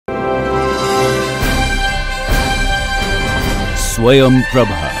Swayam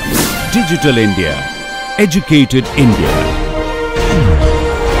Prabha. Digital India. Educated India.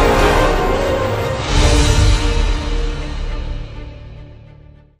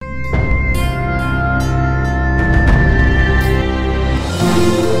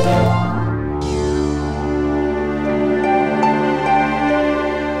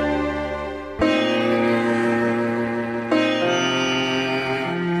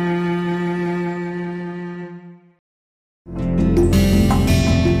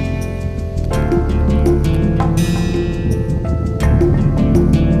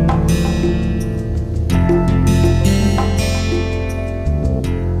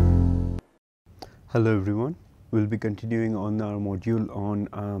 Hello everyone, we will be continuing on our module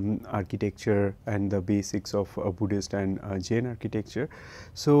on architecture and the basics of Buddhist and Jain architecture.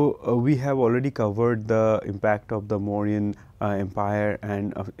 So, we have already covered the impact of the Mauryan empire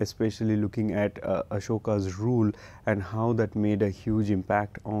and especially looking at Ashoka's rule and how that made a huge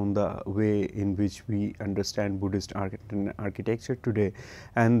impact on the way in which we understand Buddhist architecture today,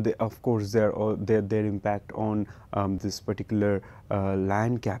 and of course their impact on this particular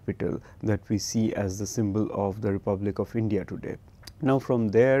land capital that we see as the symbol of the Republic of India today. Now, from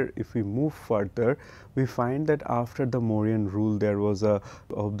there, if we move further, we find that after the Mauryan rule, there was of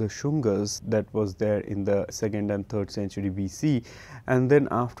the Shungas that was there in the 2nd and 3rd century BC, and then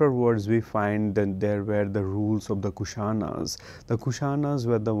afterwards we find that there were the rules of the Kushanas. The Kushanas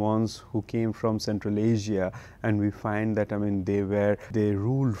were the ones who came from Central Asia, and we find that they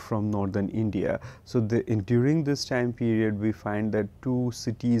ruled from northern India. So, during this time period, we find that two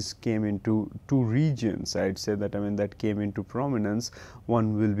regions, I'd say that came into prominence.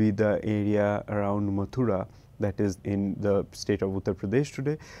 One will be the area around Mathura, that is in the state of Uttar Pradesh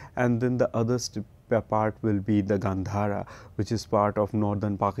today, and then the other part will be the Gandhara, which is part of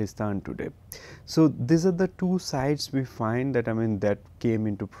northern Pakistan today. So, these are the two sites we find that that came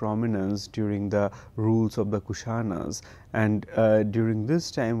into prominence during the rules of the Kushanas, and during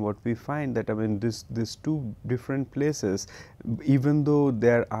this time what we find that these two different places, even though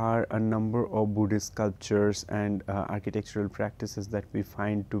there are a number of Buddhist sculptures and architectural practices that we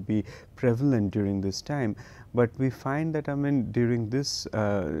find to be prevalent during this time, but we find that during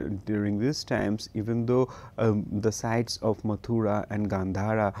these times, even though the sites of Mathura and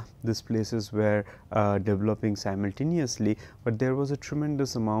Gandhara, these places were developing simultaneously, but there was a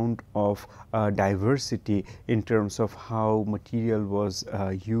tremendous amount of diversity in terms of how material was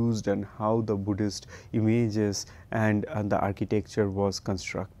used and how the Buddhist images and the architecture was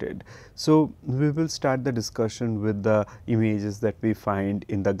constructed. So, we will start the discussion with the images that we find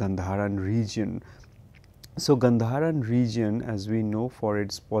in the Gandharan region. So, Gandharan region, as we know, for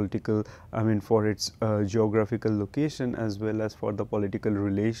its for its geographical location as well as for the political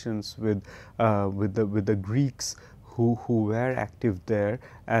relations with the Greeks who were active there,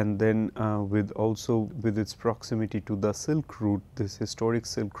 and then with its proximity to the Silk Route, this historic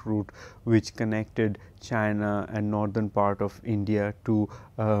Silk Route which connected China and northern part of India to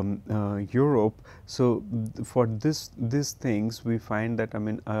Europe. So, for these things we find that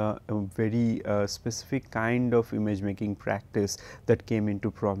a very specific kind of image making practice that came into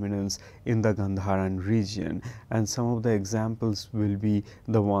prominence in the Gandharan region, and some of the examples will be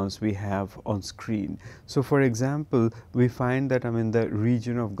the ones we have on screen. So, for example, we find that the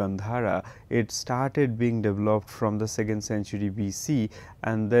region of Gandhara, it started being developed from the 2nd century BC,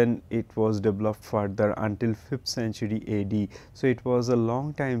 and then it was developed further until 5th century AD. So, it was a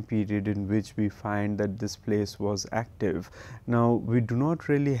long time period in which we find that this place was active. Now, we do not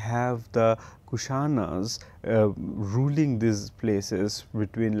really have the Kushanas ruling these places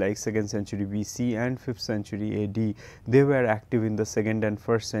between like 2nd century BC and 5th century AD. They were active in the 2nd and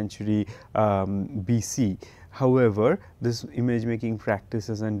 1st century BC. However, this image making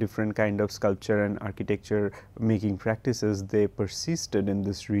practices and different kind of sculpture and architecture making practices, they persisted in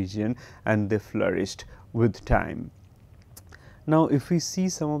this region and they flourished with time. Now, if we see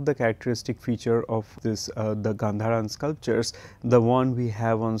some of the characteristic feature of this the Gandharan sculptures, the one we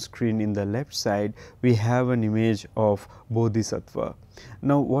have on screen in the left side, we have an image of Bodhisattva.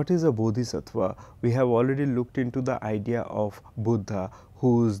 Now, what is a Bodhisattva? We have already looked into the idea of Buddha,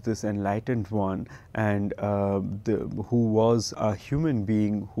 who is this enlightened one, and who was a human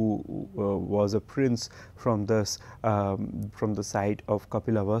being, who was a prince from the site of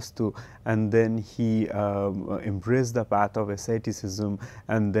Kapilavastu, and then he embraced the path of asceticism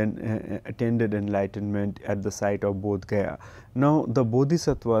and then attained enlightenment at the site of Bodh Gaya. Now, the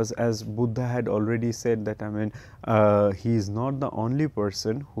Bodhisattvas, as Buddha had already said that he is not the only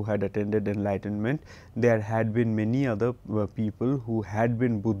person who had attained enlightenment. There had been many other people who had had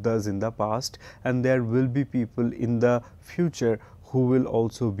been Buddhas in the past, and there will be people in the future who will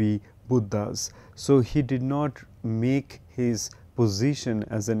also be Buddhas. So he did not make his position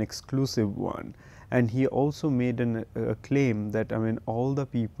as an exclusive one. And he also made a claim that, I mean, all the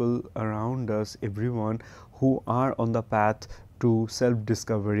people around us, everyone who are on the path to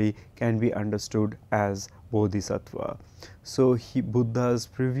self-discovery can be understood as Bodhisattva. So Buddha's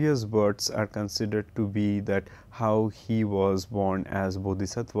previous births are considered to be that how he was born as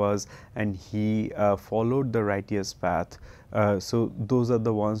Bodhisattvas, and he followed the righteous path. So those are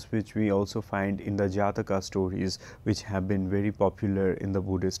the ones which we also find in the Jataka stories, which have been very popular in the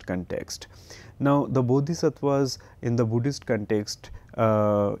Buddhist context. Now, the Bodhisattvas in the Buddhist context,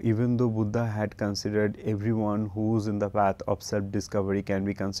 even though Buddha had considered everyone who is in the path of self-discovery can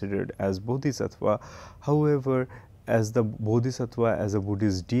be considered as Bodhisattva, however, as the Bodhisattva as a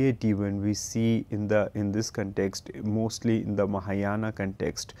Buddhist deity, when we see in this context, mostly in the Mahayana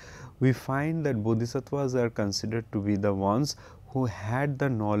context, we find that Bodhisattvas are considered to be the ones who had the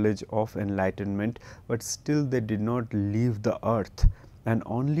knowledge of enlightenment, but still they did not leave the earth, and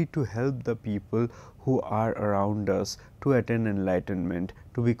only to help the people who are around us to attain enlightenment,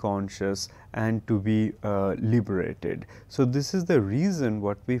 to be conscious and to be liberated. So this is the reason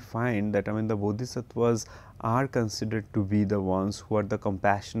what we find that, I mean, the Bodhisattvas are considered to be the ones who are the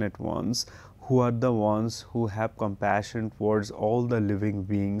compassionate ones, who are the ones who have compassion towards all the living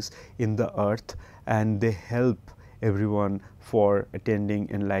beings in the earth, and they help everyone for attaining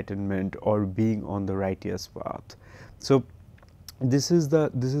enlightenment or being on the righteous path. So this is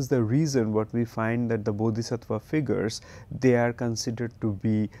the reason what we find that the Bodhisattva figures, they are considered to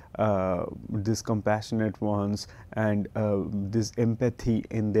be these compassionate ones, and this empathy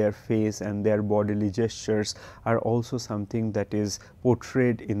in their face and their bodily gestures are also something that is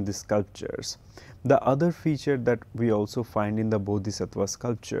portrayed in the sculptures. The other feature that we also find in the Bodhisattva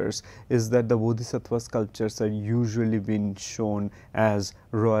sculptures is that the Bodhisattva sculptures are usually being shown as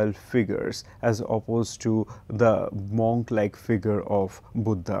royal figures, as opposed to the monk-like figure of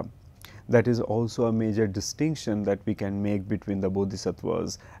Buddha. That is also a major distinction that we can make between the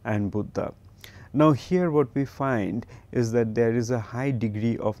Bodhisattvas and Buddha. Now, here what we find is that there is a high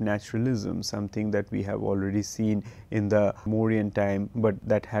degree of naturalism, something that we have already seen in the Mauryan time, but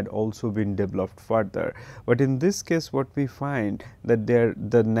that had also been developed further. But in this case, what we find that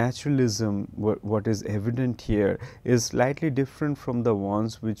the naturalism, what is evident here, is slightly different from the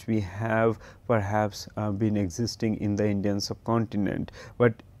ones which we have perhaps been existing in the Indian subcontinent.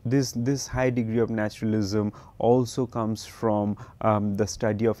 But this high degree of naturalism also comes from the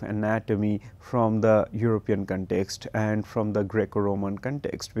study of anatomy from the European context and from the Greco-Roman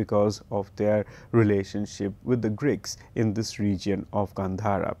context, because of their relationship with the Greeks in this region of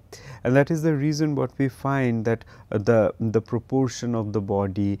Gandhara. And that is the reason what we find that the proportion of the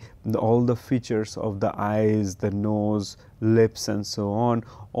body, all the features of the eyes, the nose, lips and so on,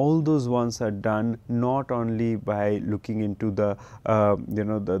 all those ones are done not only by looking into the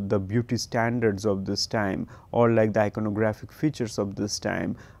the beauty standards of this time, or like the iconographic features of this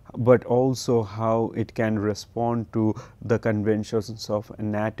time, but also how it can respond to the conventions of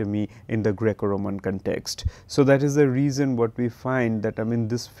anatomy in the Greco-Roman context. So that is the reason what we find that, I mean,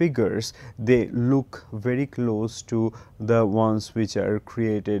 these figures, they look very close to the ones which are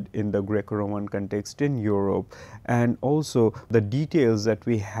created in the Greco-Roman context in Europe, and also the details that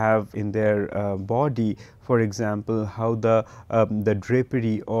we have in their body. For example, how the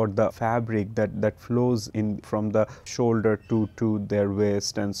drapery or the fabric that flows in from the shoulder to their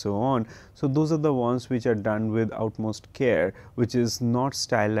waist and so on. So those are the ones which are done with utmost care, which is not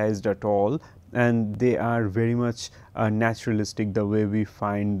stylized at all, and they are very much naturalistic the way we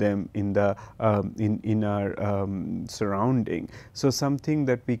find them in the in our surrounding. So something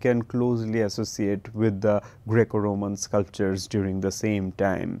that we can closely associate with the Greco-Roman sculptures during the same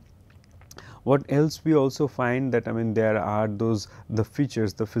time. What else we also find that, I mean, there are the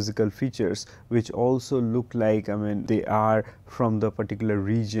features, the physical features, which also look like, I mean, they are from the particular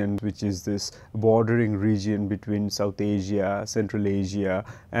region, which is this bordering region between South Asia, Central Asia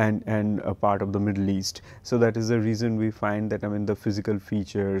and a part of the Middle East. So that is the reason we find that, I mean, the physical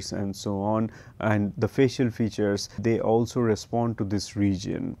features and so on, and the facial features, they also respond to this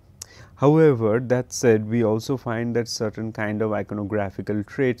region. However, that said, we also find that certain kind of iconographical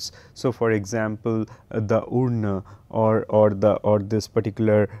traits. So, for example, the urna or this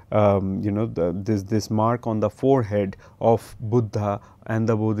particular this mark on the forehead of Buddha and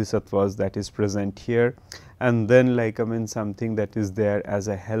the Bodhisattvas that is present here, and then, like, I mean, something that is there as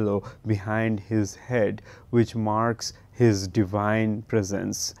a halo behind his head, which marks his divine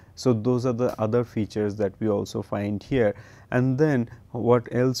presence. So, those are the other features that we also find here. And then what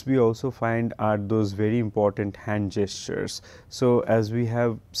else we also find are those very important hand gestures. So, as we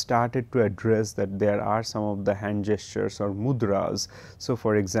have started to address that there are some of the hand gestures or mudras. So,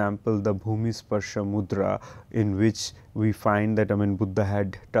 for example, the Bhumisparsha mudra, in which we find that Buddha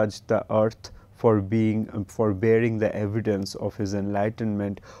had touched the earth for bearing the evidence of his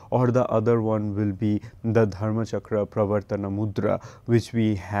enlightenment, or the other one will be the Dharmachakra Pravartana Mudra, which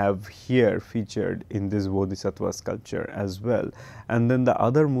we have here featured in this Bodhisattva sculpture as well. And then the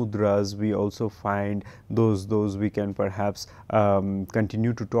other mudras we also find, those we can perhaps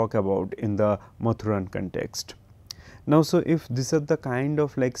continue to talk about in the Mathuran context. Now, so if these are the kind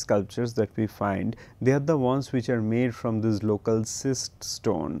of like sculptures that we find, they are the ones which are made from this local schist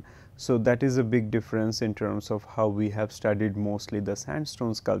stone. So, that is a big difference in terms of how we have studied mostly the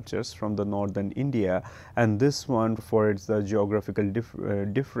sandstone sculptures from the northern India, and this one for its the geographical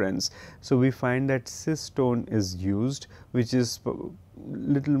difference. So, we find that schist stone is used, which is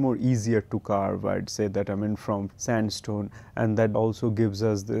little more easier to carve, I would say that from sandstone, and that also gives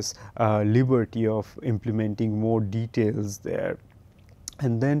us this liberty of implementing more details there.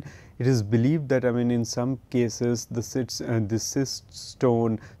 And then it is believed that in some cases the schist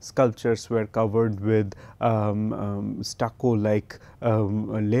stone sculptures were covered with stucco like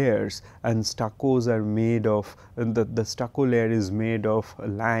layers, and stuccos are made of the stucco layer is made of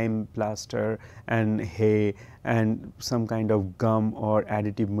lime plaster and hay and some kind of gum or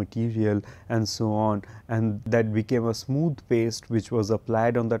additive material and so on, and that became a smooth paste which was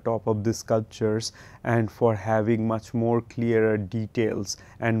applied on the top of the sculptures, and for having much more clearer details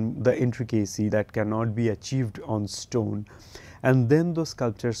and the intricacy that cannot be achieved on stone. And then those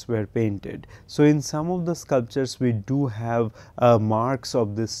sculptures were painted. So, in some of the sculptures we do have marks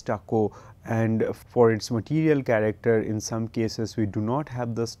of this stucco, and for its material character in some cases we do not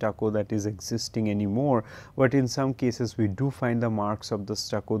have the stucco that is existing anymore, but in some cases we do find the marks of the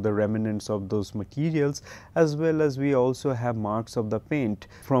stucco, the remnants of those materials, as well as we also have marks of the paint,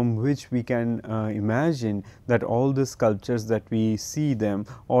 from which we can imagine that all the sculptures that we see them,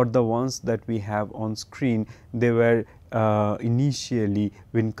 or the ones that we have on screen, they were initially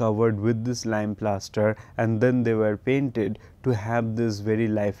been covered with this lime plaster, and then they were painted to have this very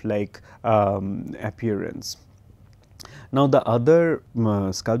lifelike appearance. Now, the other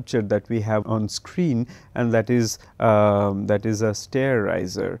sculpture that we have on screen, and that is a stair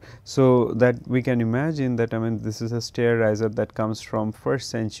riser. So, that we can imagine that this is a stair riser that comes from 1st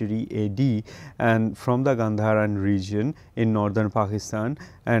century AD and from the Gandharan region in northern Pakistan,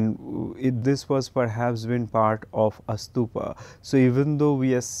 and this was perhaps been part of a stupa. So, even though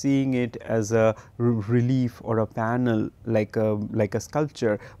we are seeing it as a relief or a panel like a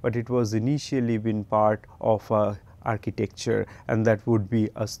sculpture, but it was initially been part of a architecture, and that would be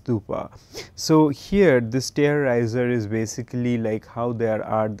a stupa. So, here the stair riser is basically like how there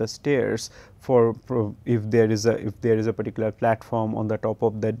are the stairs for if there is a particular platform, on the top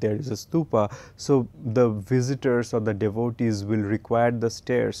of that there is a stupa. So, the visitors or the devotees will require the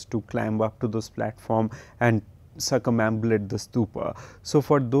stairs to climb up to this platform and circumambulate the stupa. So,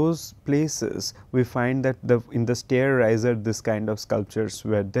 for those places we find that in the stair riser this kind of sculptures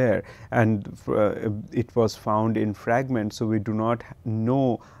were there, and it was found in fragments. So, we do not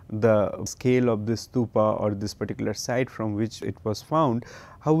know the scale of this stupa or this particular site from which it was found.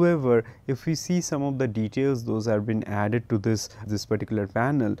 However, if we see some of the details those have been added to this particular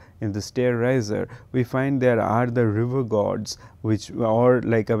panel in the stair riser, we find there are the river gods, which or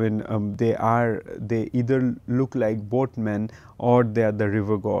like they either look like boatmen or they are the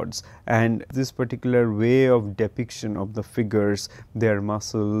river gods, and this particular way of depiction of the figures, their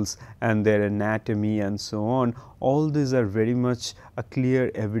muscles and their anatomy and so on, all these are very much a clear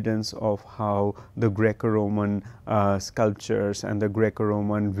evidence of how the Greco-Roman sculptures and the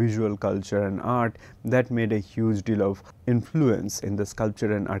Greco-Roman visual culture and art that made a huge deal of influence in the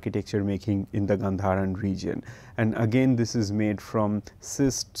sculpture and architecture making in the Gandharan region. And again, this is made from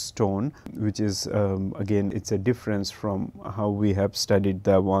schist stone, which is again it's a difference from how we have studied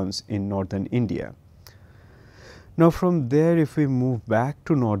the ones in northern India. Now, from there if we move back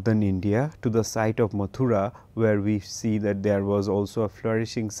to northern India to the site of Mathura, where we see that there was also a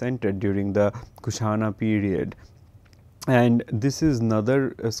flourishing center during the Kushana period. And this is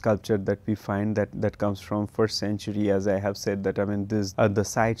another sculpture that we find that comes from 1st century. As I have said, that I mean this the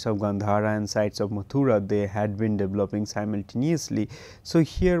sites of Gandhara and sites of Mathura, they had been developing simultaneously. So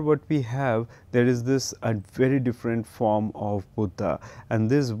here what we have, there is this a very different form of Buddha, and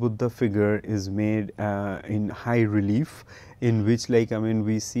this Buddha figure is made in high relief, in which, like, I mean,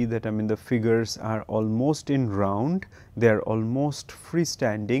 we see that, I mean, the figures are almost in round, they are almost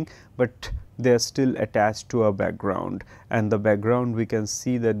freestanding, but they are still attached to a background, and the background, we can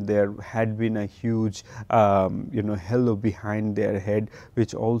see that there had been a huge halo behind their head,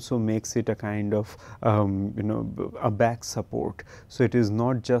 which also makes it a kind of a back support. So it is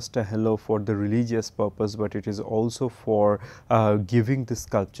not just a halo for the religious purpose, but it is also for giving the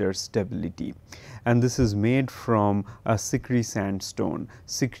sculpture stability. And this is made from a Sikri sandstone.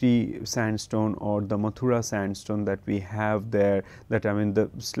 Sikri sandstone, or the Mathura sandstone that we have there, that I mean the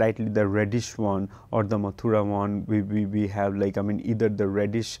slightly the reddish one, or the Mathura one, we have, like, I mean, either the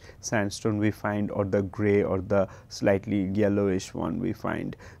reddish sandstone we find, or the gray, or the slightly yellowish one we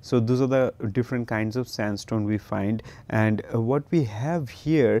find. So those are the different kinds of sandstone we find. And what we have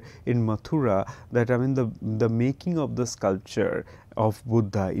here in Mathura, that I mean the making of the sculpture of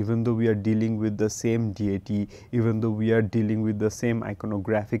Buddha, even though we are dealing with the same deity, even though we are dealing with the same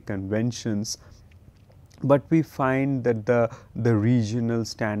iconographic conventions, but we find that the regional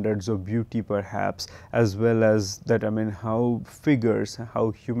standards of beauty, perhaps, as well as that, I mean, how figures, how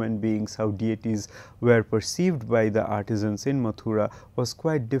human beings, how deities were perceived by the artisans in Mathura was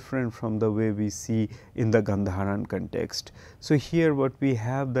quite different from the way we see in the Gandharan context. So here what we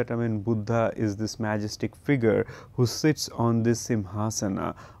have, that I mean Buddha is this majestic figure who sits on this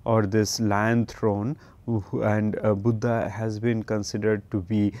simhasana, or this lion throne, and Buddha has been considered to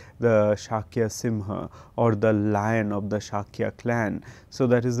be the Shakya Simha, or the lion of the Shakya clan. So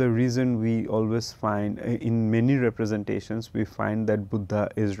that is the reason we always find in many representations, we find that Buddha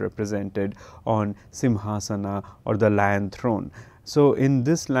is represented on Simhasana, or the lion throne. So in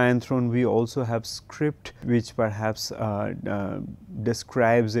this lion throne, we also have script which perhaps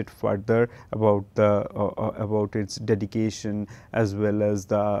describes it further about the about its dedication, as well as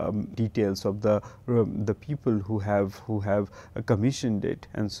the details of the people who have commissioned it,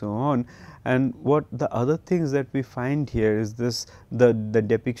 and so on. And what the other things that we find here is this, the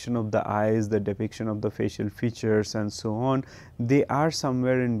depiction of the eyes, the depiction of the facial features, and so on. They are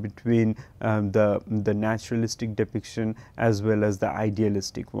somewhere in between the naturalistic depiction as well as the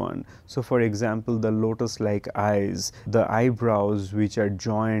idealistic one. So for example, the lotus like eyes, the eyebrows which are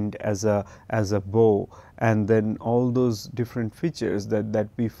joined as a bow, and then all those different features that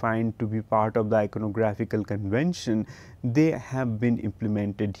we find to be part of the iconographical convention, they have been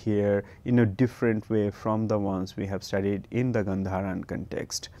implemented here in a different way from the ones we have studied in the Gandharan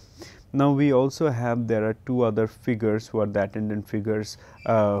context. Now we also have, there are two other figures who are the attendant figures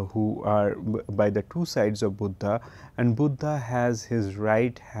who are by the two sides of Buddha, and Buddha has his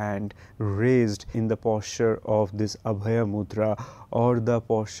right hand raised in the posture of this Abhaya Mudra, or the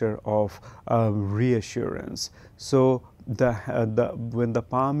posture of reassurance. So when the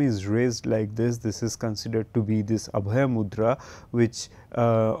palm is raised like this is considered to be this Abhaya Mudra, which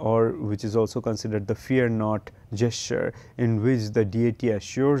is also considered the fear not gesture, in which the deity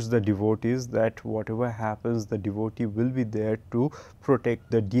assures the devotees that whatever happens, the devotee will be there to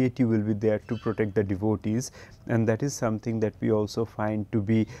protect, the deity will be there to protect the devotees. And that is something that we also find to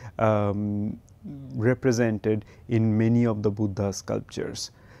be represented in many of the Buddha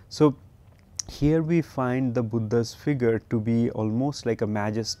sculptures. So here we find the Buddha's figure to be almost like a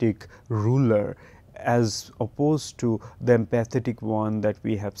majestic ruler, as opposed to the empathetic one that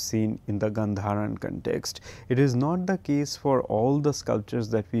we have seen in the Gandharan context. It is not the case for all the sculptures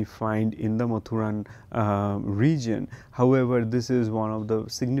that we find in the Mathuran region. However, this is one of the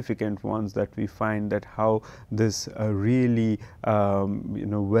significant ones that we find, that how this really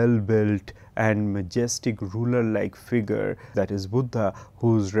well built and majestic ruler like figure, that is Buddha,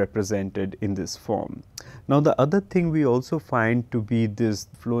 who is represented in this form. Now the other thing we also find to be this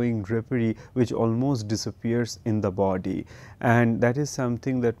flowing drapery which almost disappears in the body, and that is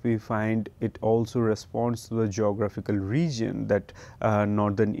something that we find it also responds to the geographical region that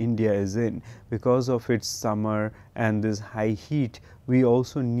northern India is in. Because of its summer and this high heat, we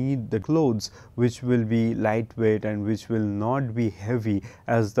also need the clothes which will be lightweight and which will not be heavy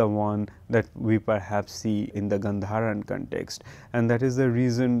as the one that we perhaps see in the Gandharan context. And that is the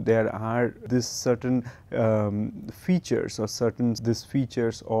reason there are this certain features, or certain these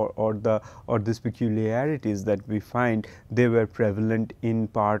features or these peculiarities that we find, they were prevalent in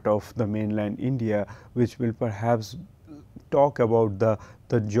part of the mainland India, which will perhaps talk about the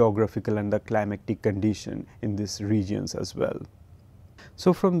geographical and the climatic condition in these regions as well.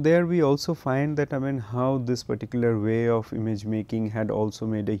 So, from there we also find that how this particular way of image making had also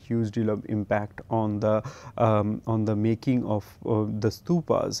made a huge deal of impact on the making of the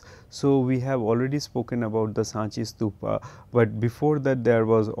stupas. So, we have already spoken about the Sanchi stupa, but before that there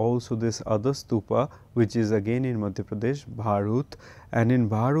was also this other stupa which is again in Madhya Pradesh, Bharut, and in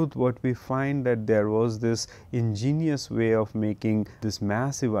Bharut what we find that there was this ingenious way of making this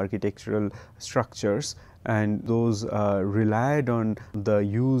massive architectural structures, and those relied on the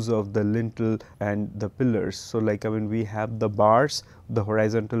use of the lintel and the pillars. So, like we have the bars, the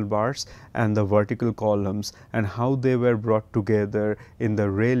horizontal bars and the vertical columns, and how they were brought together in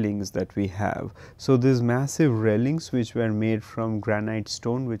the railings that we have. So, these massive railings which were made from granite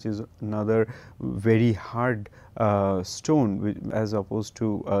stone, which is another very hard stone as opposed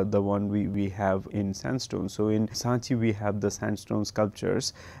to the one we have in sandstone. So, in Sanchi we have the sandstone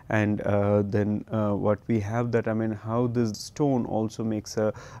sculptures, and then what we have that how this stone also makes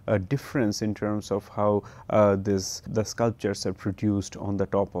a difference in terms of how the sculptures are produced on the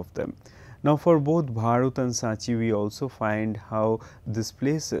top of them. Now, for both Bharut and Sanchi we also find how these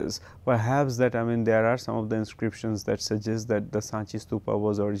places, perhaps that there are some of the inscriptions that suggest that the Sanchi stupa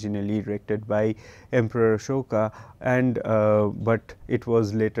was originally erected by Emperor Ashoka, and but it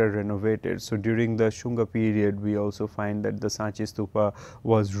was later renovated. So, during the Shunga period we also find that the Sanchi stupa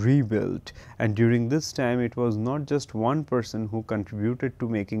was rebuilt, and during this time it was not just one person who contributed to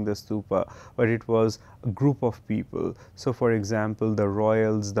making the stupa, but it was a group of people. So, for example, the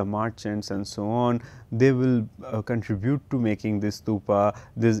royals, the merchants and so on, they will contribute to making this stupa,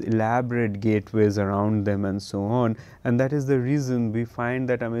 these elaborate gateways around them and so on, and that is the reason we find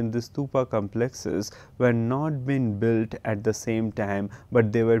that the stupa complexes were not being built at the same time,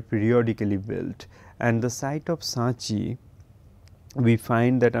 but they were periodically built. And the site of Sanchi, we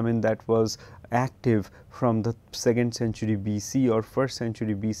find that that was active from the 2nd century BC or 1st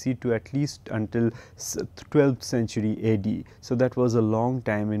century BC to at least until 12th century AD. So, that was a long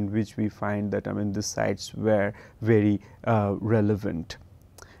time in which we find that these sites were very relevant.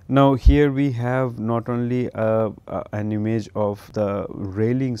 Now, here we have not only an image of the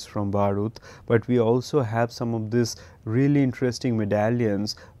railings from Bharut, but we also have some of these really interesting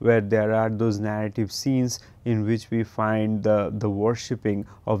medallions where there are those narrative scenes in which we find the worshipping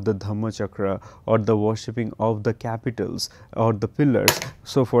of the Dhamma Chakra or the worshipping of the capitals or the pillars.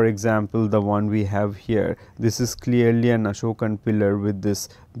 So, for example, the one we have here, this is clearly an Ashokan pillar with this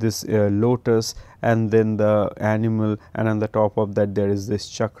lotus and then the animal, and on the top of that there is this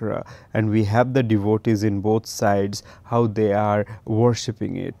chakra, and we have the devotees in both sides how they are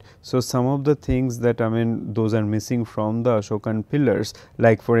worshipping it. So, some of the things that those are missing from the Ashokan pillars,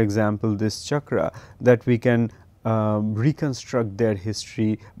 like for example, this chakra, that we can reconstruct their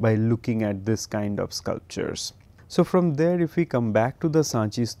history by looking at this kind of sculptures. So, from there if we come back to the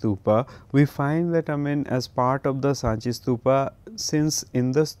Sanchi stupa, we find that as part of the Sanchi stupa, since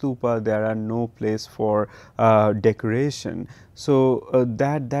in the stupa there are no place for decoration. So,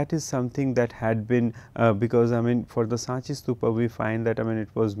 that is something that had been because for the Sanchi stupa we find that it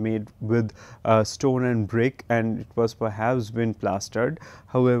was made with stone and brick, and it was perhaps been plastered.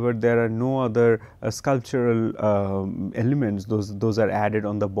 However, there are no other sculptural elements, those are added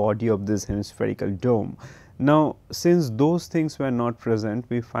on the body of this hemispherical dome. Now, since those things were not present,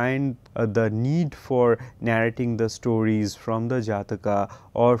 we find the need for narrating the stories from the Jataka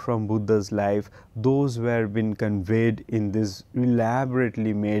or from Buddha's life, those were been conveyed in these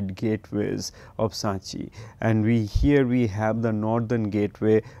elaborately made gateways of Sanchi. And here we have the northern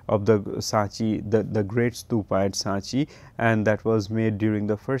gateway of the Sanchi, the great stupa at Sanchi, and that was made during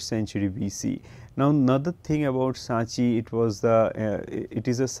the 1st century BC. Now, another thing about Sanchi, it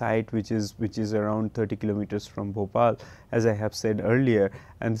is a site which is around 30 kilometers from Bhopal, as I have said earlier,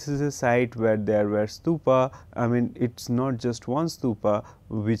 and this is a site where there were stupa. It's not just one stupa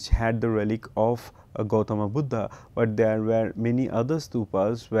which had the relic of Gautama Buddha, but there were many other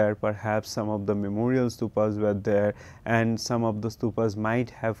stupas where perhaps some of the memorial stupas were there, and some of the stupas might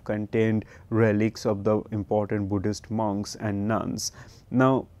have contained relics of the important Buddhist monks and nuns.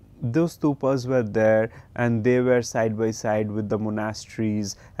 Now, those stupas were there, and they were side by side with the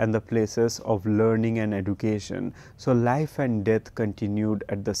monasteries and the places of learning and education. So, life and death continued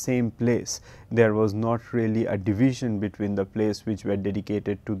at the same place. There was not really a division between the place which were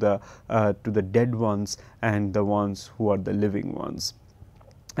dedicated to the dead ones and the ones who are the living ones.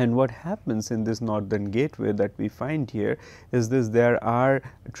 And what happens in this northern gateway that we find here is this: there are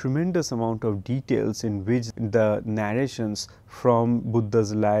tremendous amount of details in which the narrations from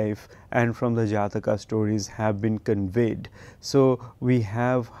Buddha's life and from the Jataka stories have been conveyed. So we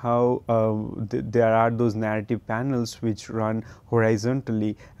have how there are those narrative panels which run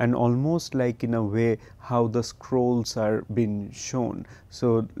horizontally, and almost like in a way how the scrolls are being shown.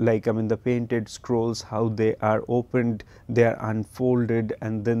 So like the painted scrolls, how they are opened, they are unfolded,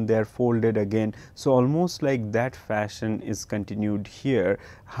 and then they are folded again. So almost like that fashion is continued here,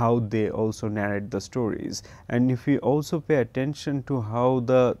 how they also narrate the stories. And if we also pay attention to how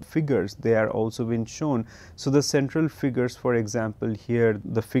the figures, they are also been shown. So the central figures, for example, here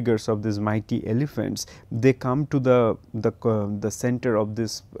the figures of these mighty elephants, they come to the center of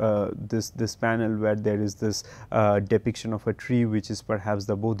this this panel, where there is this depiction of a tree, which is perhaps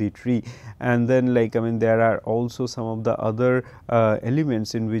the Bodhi tree. And then there are also some of the other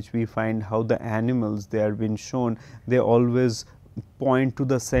elements in which we find how the animals, they are being shown, they always point to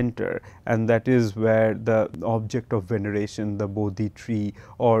the center, and that is where the object of veneration, the Bodhi tree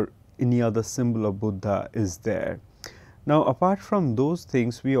or any other symbol of Buddha, is there. Now, apart from those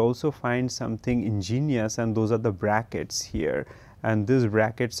things, we also find something ingenious, and those are the brackets here. And these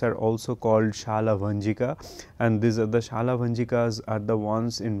brackets are also called Shala Vanjika, and these are the Shala Vanjikas are the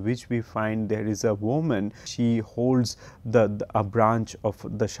ones in which we find there is a woman. She holds a branch of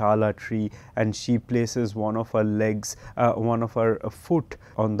the Shala tree, and she places one of her legs, one of her foot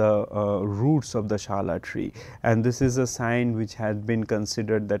on the roots of the Shala tree. And this is a sign which has been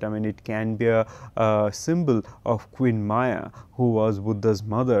considered that it can be a symbol of Queen Maya, who was Buddha's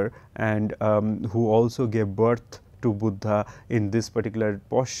mother, and who also gave birth to Buddha in this particular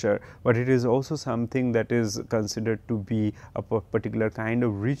posture. But it is also something that is considered to be a particular kind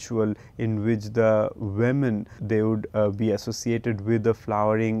of ritual in which the women, they would be associated with a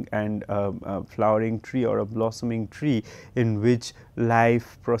flowering and flowering tree or a blossoming tree, in which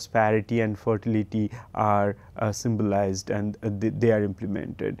life, prosperity and fertility are symbolized, and they are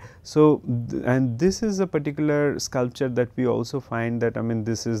implemented. So and this is a particular sculpture that we also find that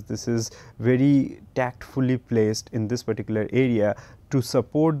this is very tactfully placed in this particular area to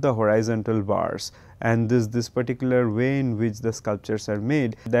support the horizontal bars. And this particular way in which the sculptures are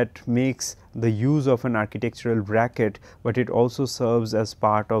made, that makes the use of an architectural bracket, but it also serves as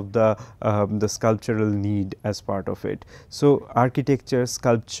part of the sculptural need as part of it. So architecture,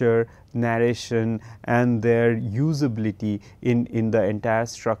 sculpture, narration and their usability in the entire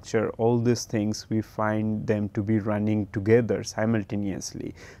structure, all these things we find them to be running together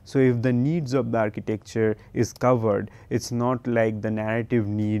simultaneously. So if the needs of the architecture is covered, it's not like the narrative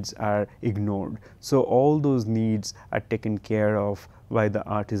needs are ignored. So all those needs are taken care of by the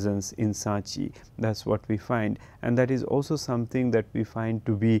artisans in Sanchi. That's what we find, and that is also something that we find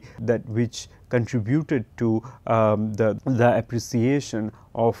to be that which contributed to the appreciation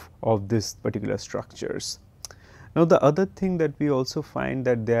of this particular structures. Now, the other thing that we also find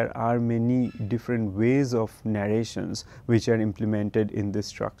that there are many different ways of narrations which are implemented in these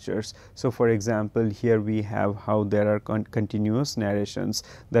structures. So, for example, here we have how there are continuous narrations,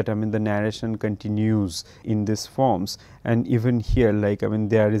 that the narration continues in these forms, and even here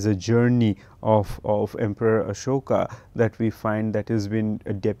there is a journey of Emperor Ashoka that we find that has been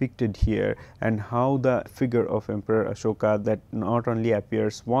depicted here, and how the figure of Emperor Ashoka that not only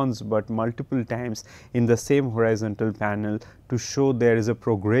appears once but multiple times in the same horizontal panel to show there is a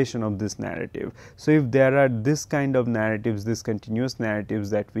progression of this narrative. So if there are this kind of narratives, this continuous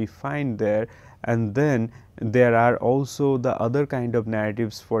narratives that we find there, and then there are also the other kind of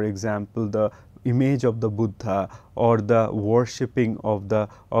narratives, for example, the image of the Buddha or the worshipping of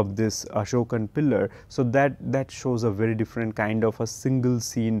this Ashokan pillar. So that shows a very different kind of a single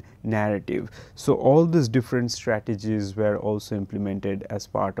scene narrative. So all these different strategies were also implemented as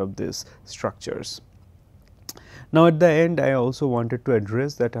part of these structures. Now, at the end, I also wanted to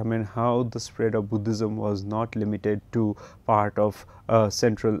address that how the spread of Buddhism was not limited to part of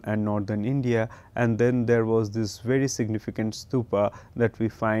central and northern India, and then there was this very significant stupa that we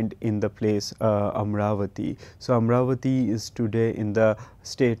find in the place Amravati. So, Amravati is today in the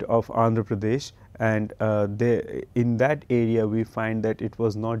state of Andhra Pradesh, and in that area we find that it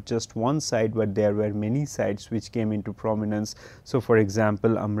was not just one site, but there were many sites which came into prominence. So, for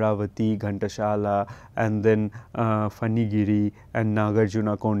example, Amravati, Ghantashala, and then Fanigiri and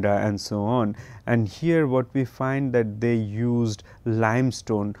Nagarjuna Konda and so on. And here what we find that they used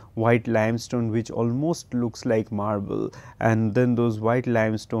limestone, white limestone, which almost looks like marble, and then those white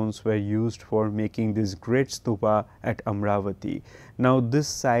limestones were used for making this great stupa at Amravati. Now, this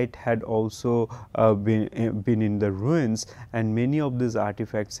site had also been in the ruins, and many of these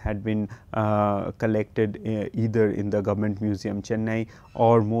artifacts had been collected either in the Government Museum Chennai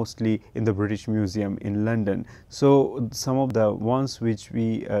or mostly in the British Museum in London. So, some of the ones which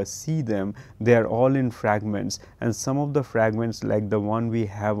we see them, they are all in fragments, and some of the fragments like the one we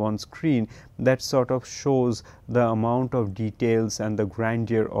have on screen, that sort of shows the amount of details and the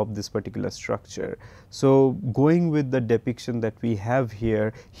grandeur of this particular structure. So, going with the depiction that we have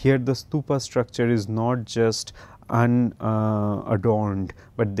here, the stupa structure is not just unadorned,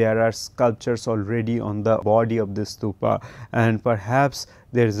 but there are sculptures already on the body of this stupa, and perhaps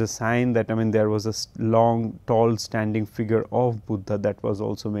there is a sign that there was a long tall standing figure of Buddha that was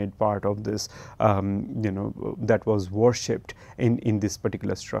also made part of this, that was worshipped in this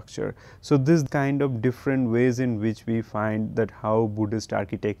particular structure. So, this kind of different ways in which we find that how Buddhist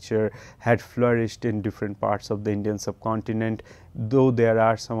architecture had flourished in different parts of the Indian subcontinent, though there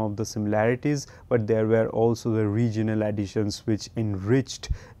are some of the similarities, but there were also the regional additions which enriched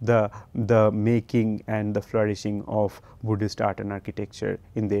the making and the flourishing of Buddhist art and architecture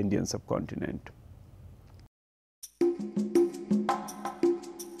in the Indian subcontinent.